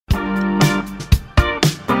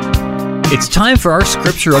It's time for our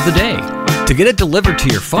Scripture of the Day. To get it delivered to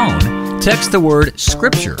your phone, text the word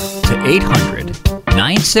Scripture to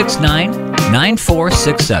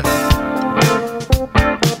 800-969-9467.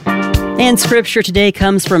 And Scripture today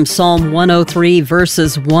comes from Psalm 103,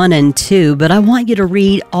 verses 1 and 2. But I want you to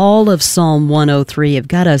read all of Psalm 103. I've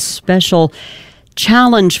got a special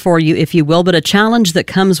challenge for you, if you will, but a challenge that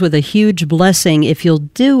comes with a huge blessing if you'll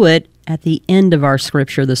do it at the end of our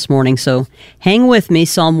Scripture this morning. So hang with me.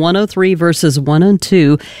 Psalm 103, verses 1 and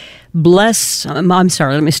 2.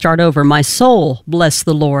 Let me start over. My soul, bless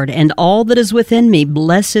the Lord, and all that is within me,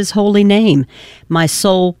 bless his holy name. My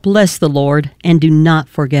soul, bless the Lord, and do not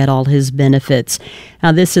forget all his benefits.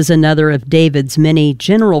 Now, this is another of David's many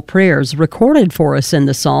general prayers recorded for us in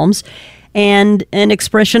the Psalms, and an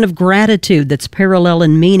expression of gratitude that's parallel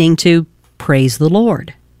in meaning to praise the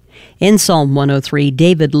Lord. In Psalm 103,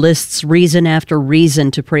 David lists reason after reason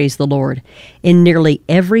to praise the Lord. In nearly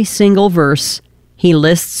every single verse, he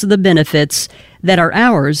lists the benefits that are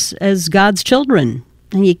ours as God's children.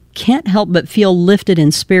 And you can't help but feel lifted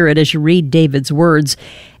in spirit as you read David's words,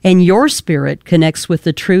 and your spirit connects with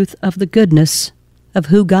the truth of the goodness of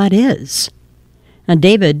who God is. Now,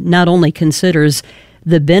 David not only considers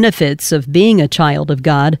the benefits of being a child of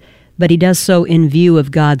God, but he does so in view of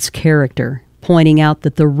God's character, pointing out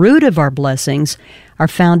that the root of our blessings are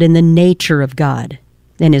found in the nature of God,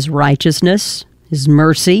 in his righteousness, his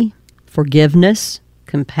mercy, forgiveness,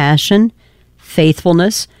 compassion,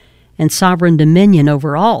 faithfulness, and sovereign dominion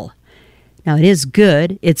over all. Now, it is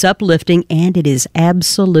good, it's uplifting, and it is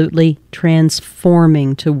absolutely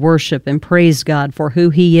transforming to worship and praise God for who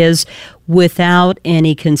he is without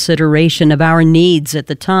any consideration of our needs at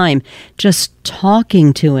the time. Just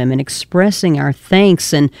talking to him and expressing our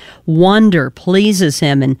thanks and wonder pleases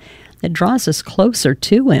him, and it draws us closer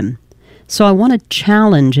to him. So I want to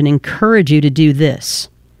challenge and encourage you to do this.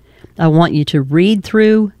 I want you to read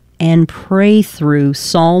through and pray through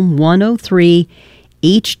Psalm 103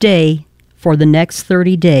 each day for the next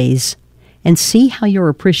 30 days and see how your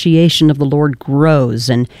appreciation of the Lord grows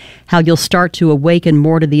and how you'll start to awaken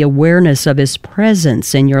more to the awareness of his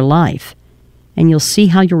presence in your life. And you'll see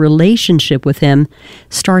how your relationship with him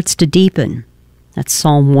starts to deepen. That's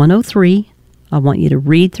Psalm 103. I want you to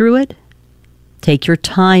read through it, take your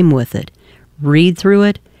time with it, read through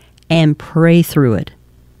it, and pray through it.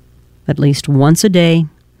 At least once a day,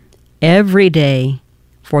 every day,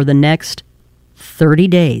 for the next 30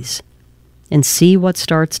 days, and see what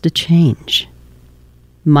starts to change.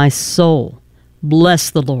 My soul, bless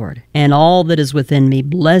the Lord, and all that is within me,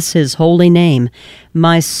 bless his holy name.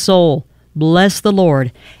 My soul, bless the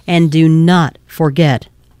Lord, and do not forget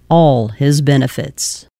all his benefits.